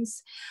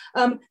interventions.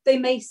 They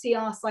may see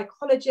our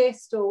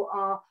psychologist or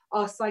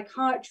our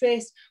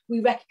psychiatrist. We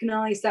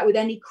recognise that with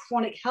any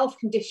chronic health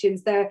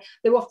conditions, there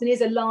often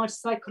is a large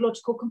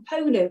psychological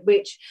component,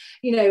 which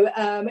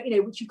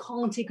which you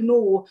can't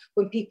ignore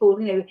when people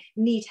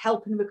need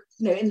help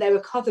in their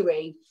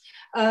recovery.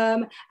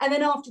 And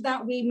then after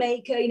that, we make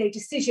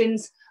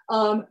decisions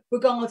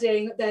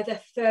regarding their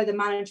further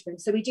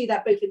management. So we do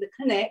that both in the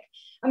clinic,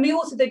 and we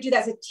also do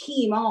that as a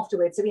team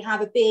afterwards. So we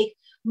have a big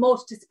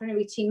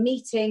multidisciplinary team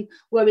meeting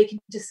where we can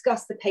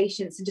discuss the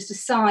patients and just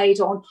decide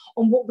on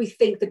what we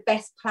think the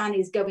best plan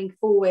is going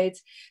forward,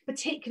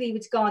 particularly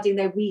regarding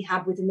their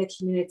rehab within the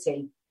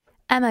community.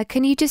 Emma,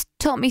 can you just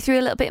talk me through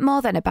a little bit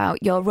more then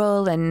about your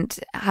role and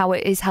how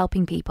it is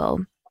helping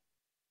people?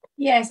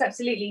 Yes,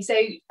 absolutely. So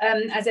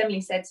as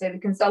Emily said, so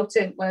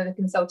one of the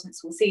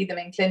consultants will see them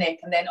in clinic,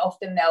 and then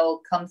often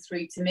they'll come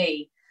through to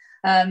me.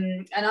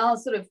 And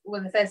I'll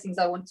one of the first things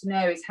I want to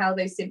know is how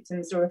those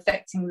symptoms are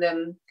affecting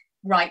them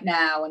right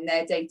now and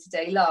their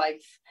day-to-day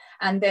life.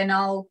 And then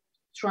I'll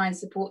try and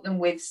support them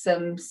with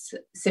some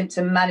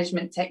symptom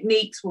management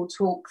techniques. We'll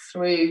talk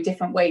through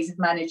different ways of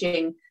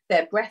managing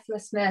their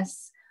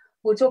breathlessness.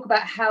 We'll talk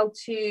about how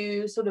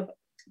to sort of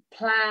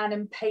plan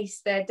and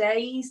pace their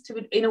days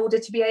in order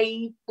to be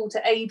able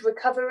to aid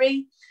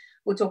recovery.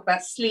 We'll talk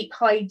about sleep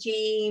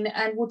hygiene,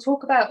 and we'll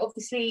talk about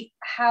obviously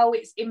how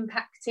it's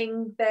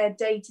impacting their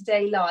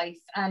day-to-day life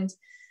and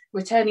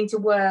returning to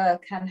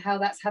work, and how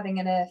that's having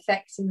an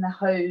effect in the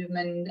home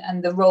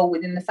and the role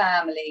within the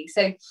family.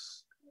 So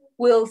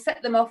we'll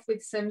set them off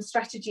with some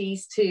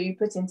strategies to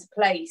put into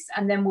place,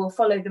 and then we'll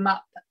follow them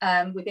up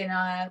within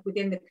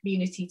the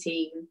community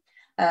team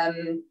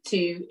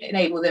to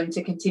enable them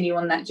to continue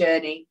on that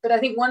journey. But I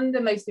think one of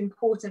the most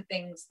important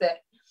things that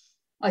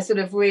I sort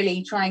of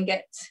really try and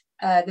get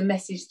the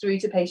message through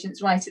to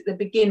patients right at the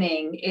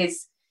beginning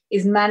is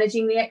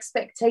managing the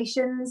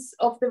expectations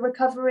of the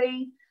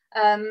recovery,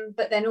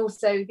 but then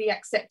also the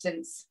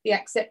acceptance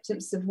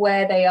of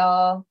where they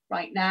are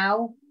right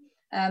now,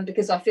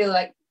 because I feel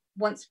like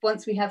once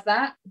we have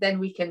that, then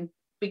we can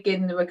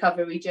begin the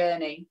recovery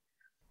journey.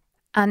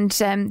 And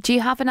do you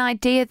have an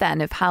idea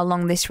then of how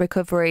long this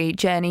recovery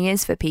journey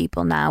is for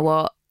people now,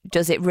 or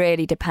does it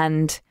really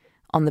depend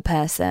on the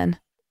person?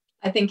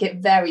 I think it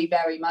very,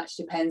 very much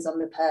depends on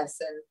the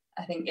person.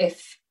 I think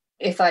if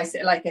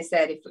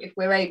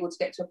we're able to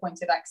get to a point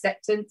of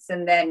acceptance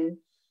and then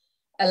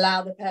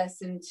allow the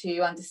person to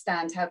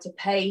understand how to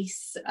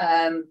pace,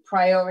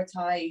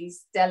 prioritise,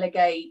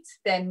 delegate,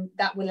 then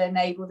that will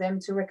enable them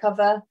to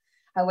recover.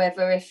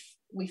 However, if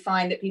we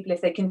find that people, if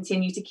they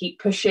continue to keep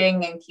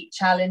pushing and keep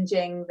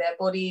challenging their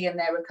body and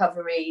their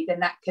recovery, then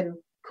that can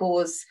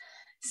cause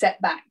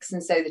setbacks.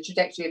 And so the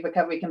trajectory of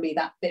recovery can be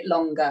that bit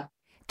longer.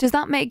 Does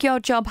that make your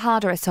job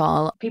harder at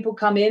all? People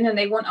come in and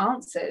they want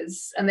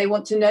answers and they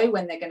want to know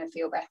when they're going to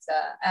feel better.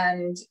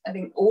 And I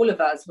think all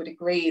of us would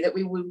agree that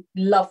we would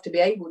love to be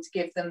able to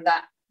give them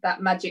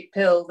that magic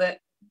pill that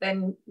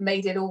then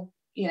made it all,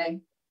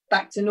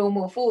 back to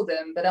normal for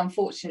them. But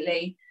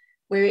unfortunately,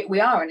 we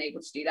are unable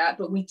to do that,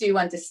 but we do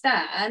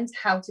understand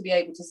how to be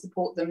able to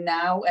support them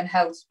now and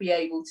how to be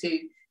able to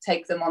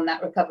take them on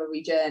that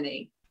recovery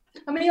journey.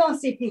 I mean, we all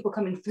see people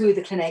coming through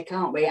the clinic,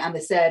 aren't we, and the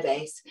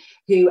service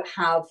who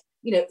have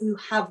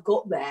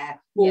got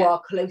there or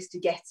are close to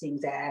getting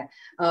there.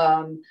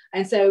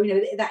 And so,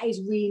 that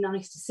is really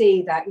nice to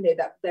see that,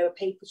 that there are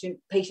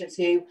patients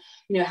who,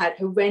 had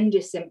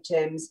horrendous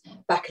symptoms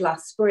back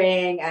last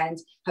spring and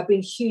have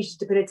been hugely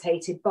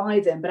debilitated by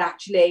them, but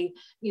actually,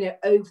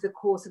 over the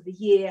course of the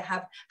year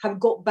have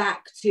got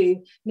back to,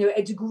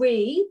 a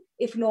degree,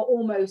 if not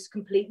almost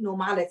complete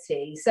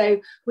normality. So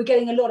we're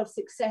getting a lot of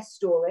success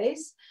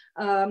stories,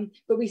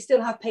 but we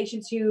still have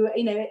patients who,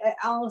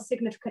 are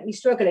significantly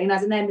struggling. And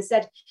as Emma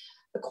said,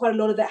 quite a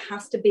lot of that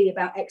has to be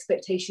about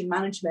expectation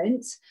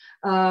management,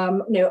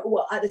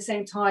 at the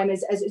same time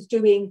as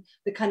doing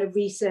the kind of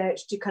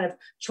research to kind of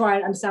try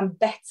and understand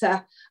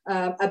better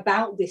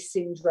about this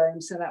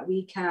syndrome so that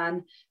we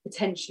can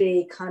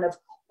potentially kind of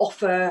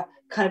offer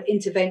kind of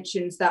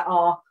interventions that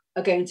are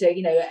going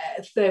to,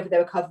 further their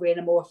recovery in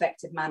a more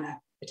effective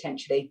manner,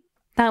 potentially.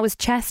 That was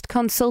chest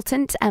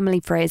consultant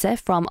Emily Fraser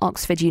from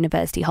Oxford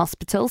University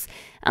Hospitals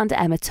and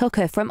Emma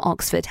Tucker from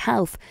Oxford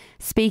Health,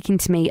 speaking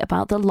to me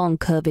about the Long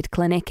COVID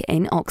Clinic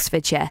in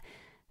Oxfordshire.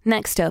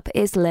 Next up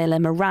is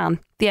Layla Moran,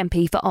 the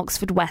MP for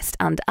Oxford West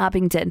and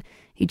Abingdon,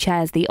 who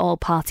chairs the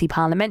all-party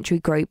parliamentary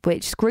group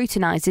which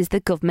scrutinises the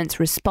government's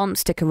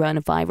response to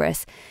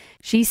coronavirus.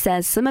 She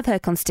says some of her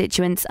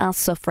constituents are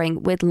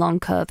suffering with long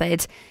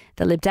COVID.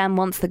 The Lib Dem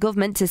wants the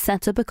government to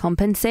set up a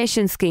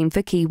compensation scheme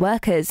for key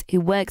workers who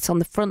worked on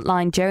the front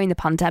line during the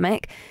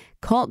pandemic,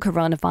 caught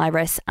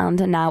coronavirus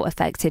and are now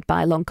affected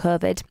by long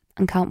COVID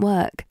and can't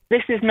work.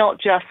 This is not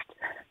just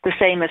the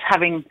same as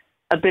having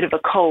a bit of a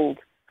cold.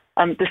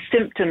 The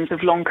symptoms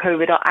of long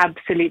COVID are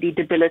absolutely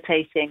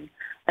debilitating,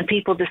 and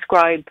people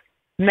describe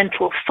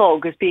mental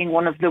fog as being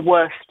one of the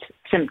worst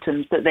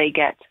symptoms that they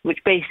get, which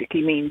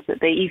basically means that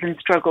they even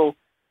struggle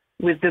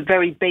with the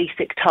very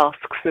basic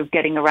tasks of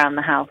getting around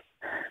the house.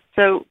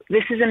 So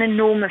this is an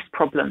enormous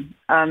problem.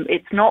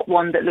 It's not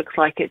one that looks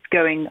like it's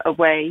going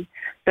away.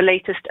 The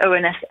latest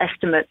ONS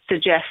estimates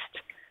suggest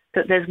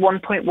that there's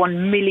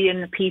 1.1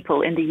 million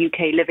people in the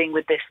UK living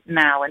with this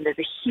now, and there's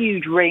a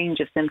huge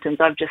range of symptoms.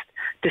 I've just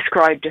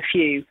described a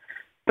few.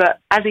 But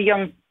as a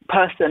young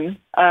person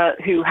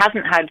who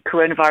hasn't had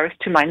coronavirus,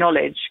 to my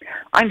knowledge,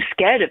 I'm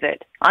scared of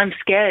it. I'm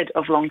scared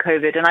of long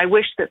COVID, and I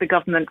wish that the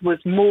government was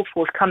more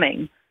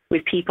forthcoming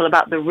with people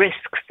about the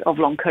risks of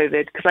long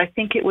COVID, because I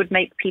think it would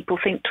make people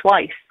think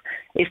twice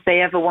if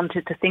they ever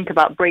wanted to think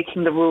about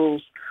breaking the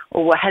rules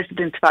or were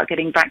hesitant about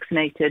getting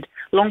vaccinated.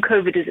 Long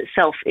COVID is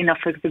itself enough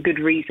of a good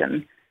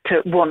reason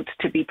to want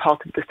to be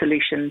part of the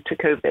solution to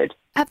COVID.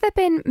 Have there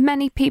been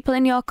many people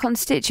in your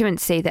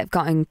constituency that have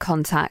got in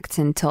contact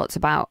and talked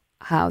about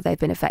how they've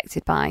been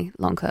affected by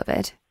long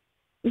COVID?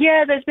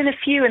 Yeah, there's been a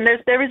few, and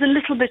there is a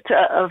little bit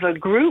of a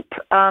group.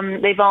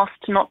 They've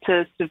asked not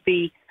to sort of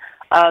be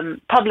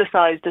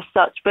publicised as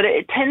such, but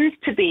it tends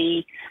to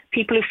be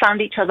people who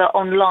found each other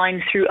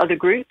online through other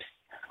groups.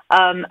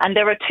 And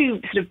there are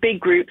two sort of big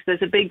groups.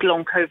 There's a big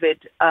long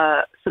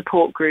COVID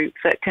support group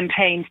that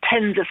contains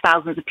tens of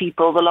thousands of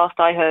people. The last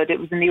I heard, it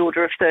was in the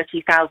order of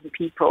 30,000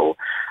 people.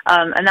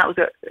 And that was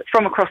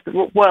from across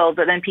the world,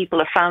 but then people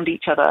have found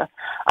each other.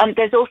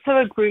 There's also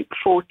a group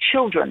for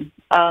children.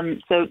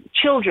 So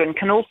children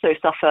can also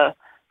suffer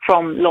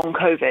from long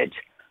COVID.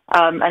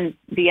 And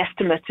the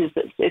estimate is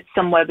that it's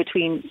somewhere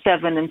between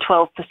 7 and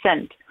 12%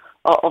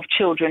 of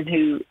children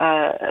who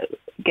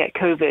get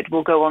COVID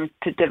will go on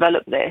to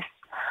develop this.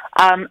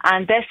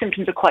 And their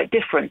symptoms are quite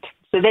different.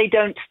 So they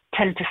don't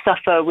tend to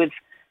suffer with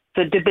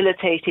the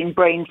debilitating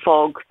brain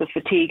fog, the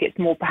fatigue. It's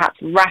more perhaps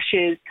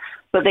rashes,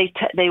 but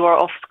they were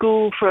off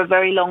school for a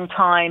very long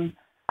time,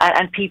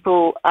 and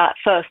people at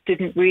first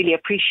didn't really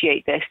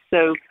appreciate this.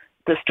 So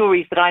the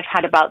stories that I've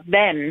had about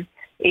them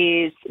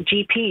is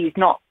GPs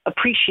not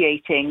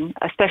appreciating,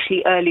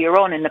 especially earlier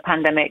on in the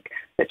pandemic,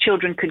 that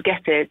children could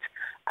get it,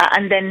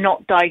 and then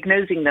not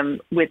diagnosing them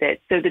with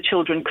it, so the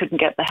children couldn't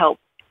get the help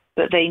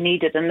that they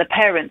needed. And the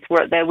parents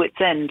were at their wits'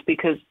 end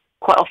because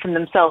quite often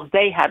themselves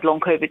they had long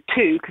COVID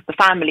too, because the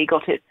family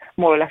got it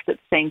more or less at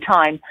the same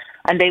time,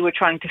 and they were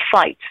trying to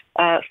fight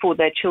for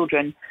their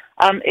children.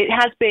 It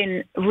has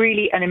been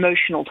really an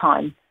emotional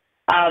time.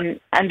 And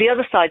the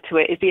other side to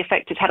it is the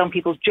effect it had on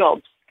people's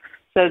jobs.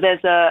 So there's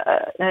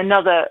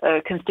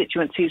another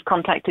constituent who's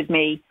contacted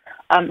me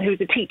who's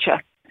a teacher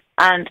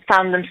and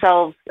found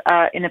themselves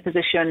in a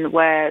position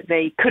where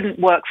they couldn't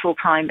work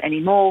full-time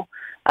anymore.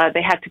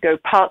 They had to go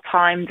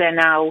part-time. They're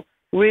now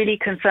really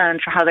concerned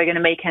for how they're going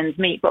to make ends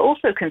meet, but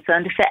also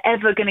concerned if they're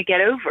ever going to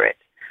get over it.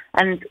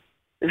 And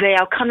they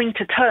are coming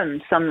to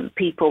terms, some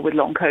people with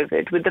long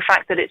COVID, with the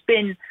fact that it's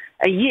been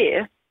a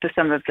year for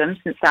some of them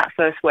since that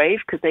first wave,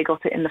 because they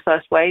got it in the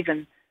first wave,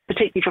 and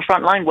particularly for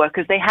frontline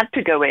workers, they had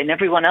to go in.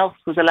 Everyone else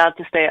was allowed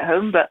to stay at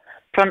home, but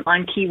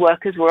frontline key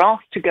workers were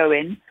asked to go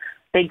in.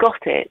 They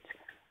got it.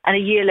 And a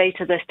year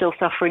later, they're still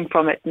suffering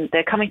from it. And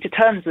they're coming to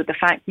terms with the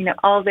fact,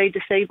 are they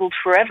disabled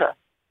forever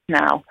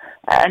now?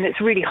 And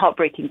it's really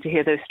heartbreaking to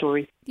hear those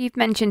stories. You've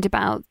mentioned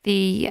about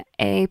the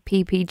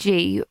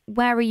APPG.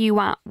 Where are you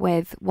at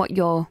with what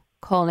you're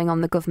calling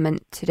on the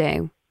government to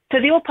do? So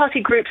the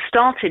all-party group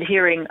started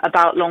hearing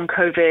about long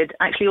COVID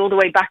actually all the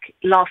way back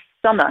last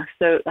summer.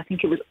 So I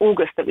think it was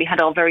August that we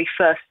had our very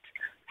first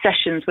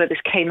sessions where this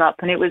came up.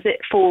 And it was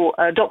for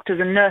doctors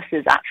and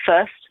nurses at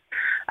first.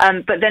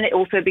 But then it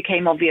also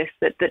became obvious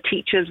that the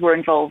teachers were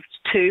involved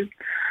too.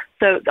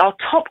 So our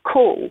top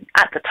call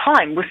at the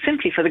time was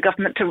simply for the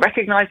government to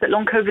recognise that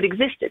long COVID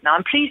existed. Now,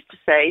 I'm pleased to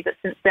say that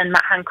since then,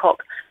 Matt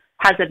Hancock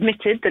has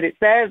admitted that it's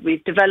there.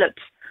 We've developed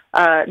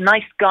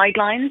nice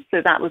guidelines,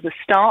 so that was a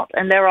start.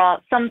 And there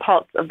are some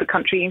parts of the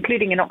country,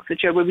 including in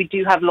Oxfordshire, where we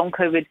do have long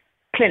COVID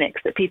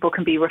clinics that people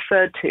can be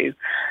referred to.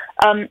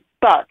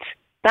 But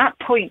that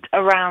point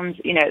around,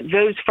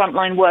 those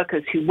frontline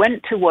workers who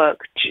went to work,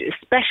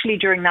 especially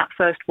during that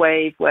first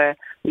wave where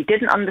we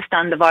didn't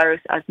understand the virus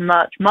as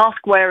much,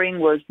 mask wearing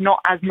was not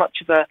as much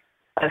of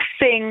a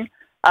thing,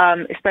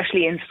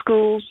 especially in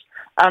schools.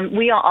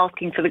 We are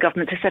asking for the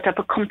government to set up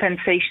a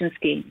compensation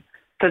scheme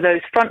for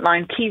those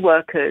frontline key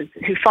workers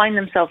who find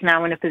themselves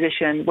now in a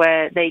position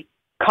where they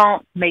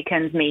can't make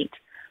ends meet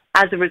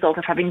as a result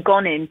of having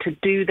gone in to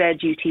do their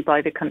duty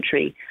by the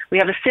country. We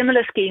have a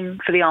similar scheme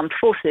for the armed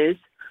forces,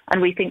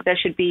 and we think there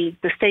should be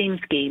the same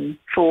scheme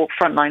for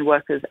frontline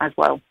workers as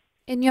well.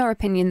 In your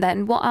opinion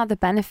then, what are the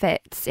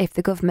benefits if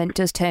the government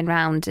does turn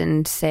around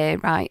and say,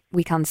 right,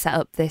 we can set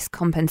up this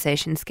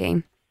compensation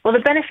scheme? Well, the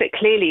benefit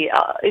clearly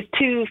is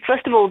to,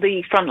 first of all,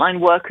 the frontline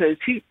workers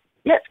who,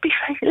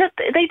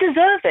 they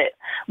deserve it.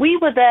 We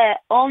were there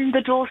on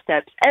the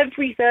doorsteps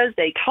every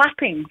Thursday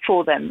clapping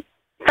for them,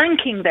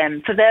 thanking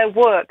them for their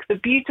work, the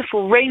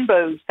beautiful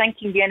rainbows,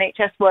 thanking the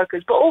NHS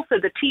workers, but also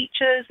the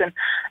teachers and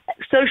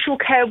social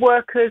care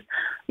workers,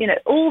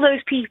 all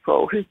those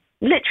people who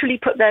literally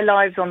put their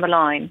lives on the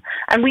line.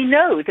 And we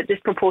know that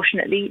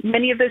disproportionately,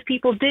 many of those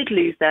people did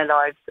lose their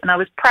lives. And I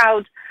was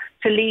proud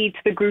to lead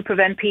the group of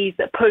MPs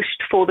that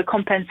pushed for the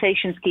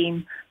compensation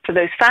scheme for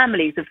those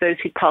families of those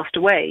who passed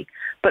away.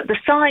 But the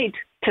side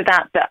to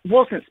that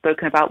wasn't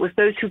spoken about was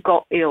those who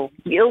got ill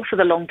for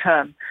the long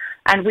term.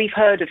 And we've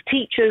heard of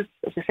teachers,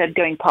 as I said,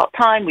 going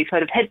part-time. We've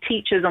heard of head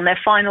teachers on their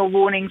final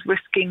warnings,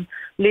 risking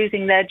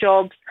losing their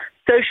jobs.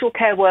 Social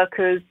care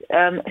workers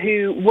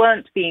who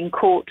weren't being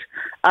caught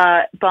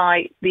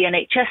by the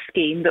NHS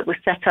scheme that was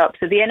set up.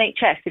 So the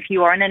NHS, if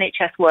you are an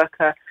NHS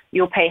worker,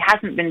 your pay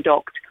hasn't been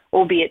docked,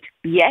 albeit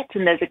yet,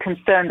 and there's a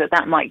concern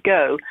that might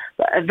go.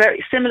 But a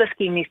very similar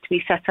scheme needs to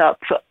be set up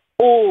for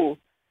all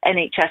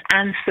NHS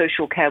and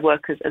social care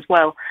workers as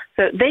well.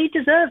 So they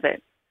deserve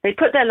it. They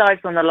put their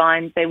lives on the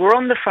line. They were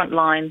on the front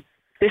line.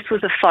 This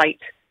was a fight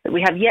that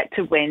we have yet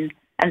to win.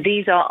 And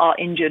these are our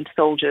injured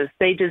soldiers.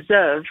 They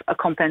deserve a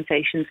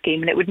compensation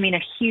scheme, and it would mean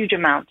a huge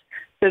amount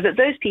so that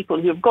those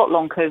people who have got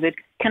long COVID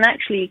can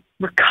actually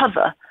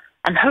recover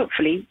and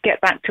hopefully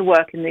get back to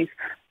work in these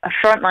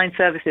frontline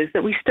services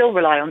that we still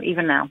rely on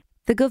even now.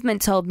 The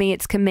government told me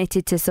it's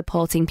committed to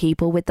supporting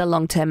people with the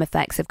long-term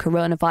effects of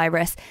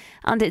coronavirus,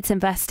 and it's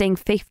investing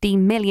 £50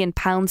 million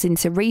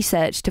into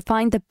research to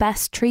find the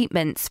best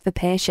treatments for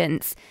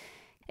patients.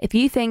 If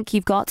you think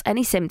you've got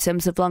any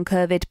symptoms of long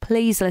COVID,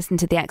 please listen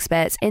to the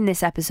experts in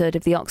this episode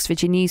of the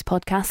Oxfordshire News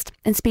podcast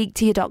and speak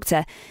to your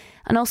doctor.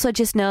 And also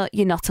just know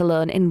you're not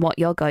alone in what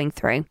you're going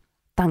through.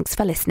 Thanks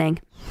for listening.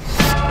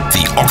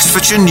 The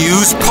Oxfordshire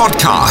News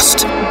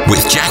Podcast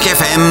with Jack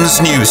FM's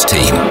news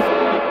team.